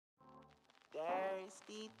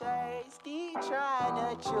Thirsty,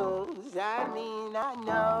 trying to choose. I mean, I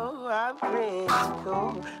know I'm pretty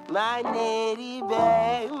cool. My nitty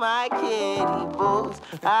bag, my kitty boots.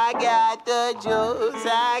 I got the juice,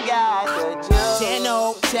 I got the juice.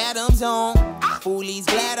 Channel, Chatham's on. Foolies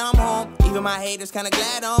glad I'm home. Even my haters kinda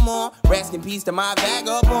glad I'm on. Rest in peace to my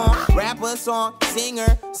vagabond. Rapper, song,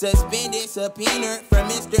 singer, suspended, subpoenaed for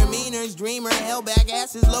misdemeanors. Dreamer, held back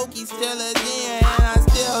asses, Loki still a demon. And I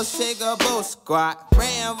still shake a boat squat.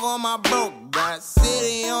 Praying for my broke. Got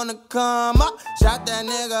city on the come up. Shot that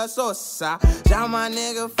nigga Sosa. Shot my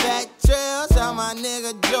nigga Fat Trail. Shot my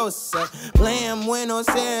nigga Joseph. Playing Buenos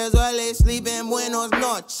Aires while they sleep in Buenos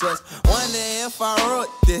Noches. Wonder if I wrote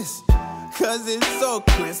this, cause it's so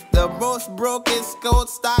crisp. The most brokest gold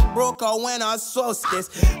stockbroker when I source this.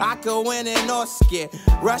 I could win an Oscar.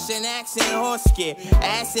 Russian accent Hosky.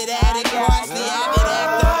 Acid addict, watch the avid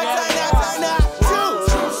actor.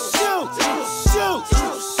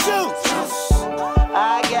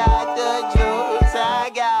 I got the juice, I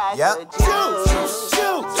got the juice.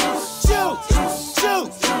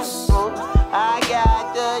 I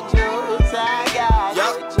got the juice, I got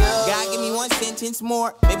the juice. God, give me one sentence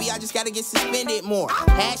more. Maybe I just gotta get suspended more.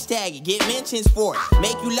 Hashtag it, get mentions for it.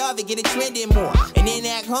 Make you love it, get it trending more. And then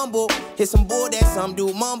act humble. Hit some bull that some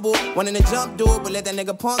dude mumble. Wanting to jump do it, but let that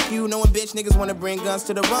nigga punk you. Knowing bitch niggas wanna bring guns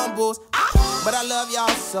to the rumbles. But I love y'all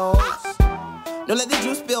souls. Don't let the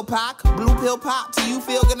juice spill pop, blue pill pop till you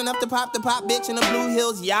feel good enough to pop the pop bitch in the Blue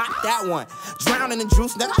Hills yacht. That one. Drown in the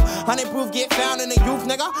juice, nigga. 100 proof get found in the youth,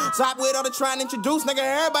 nigga. Stop with all the trying to introduce, nigga.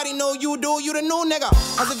 Everybody know you do, you the new nigga.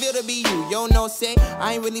 How's it feel to be you? Yo, no say.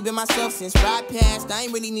 I ain't really been myself since ride past. I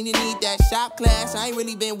ain't really need that shop class. I ain't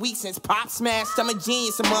really been weak since Pop Smash. I'm a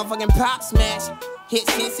genius, a motherfucking Pop Smash. Hit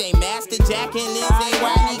Sensei, Master Jack and Lindsay,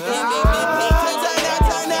 Wiley, Kim, baby, turn that.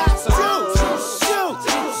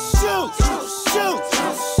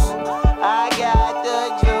 I got the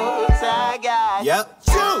juice, I got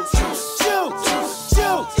the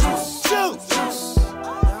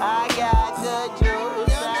I got the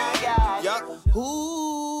juice, I got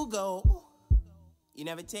Who go? You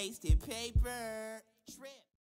never tasted paper. Trip.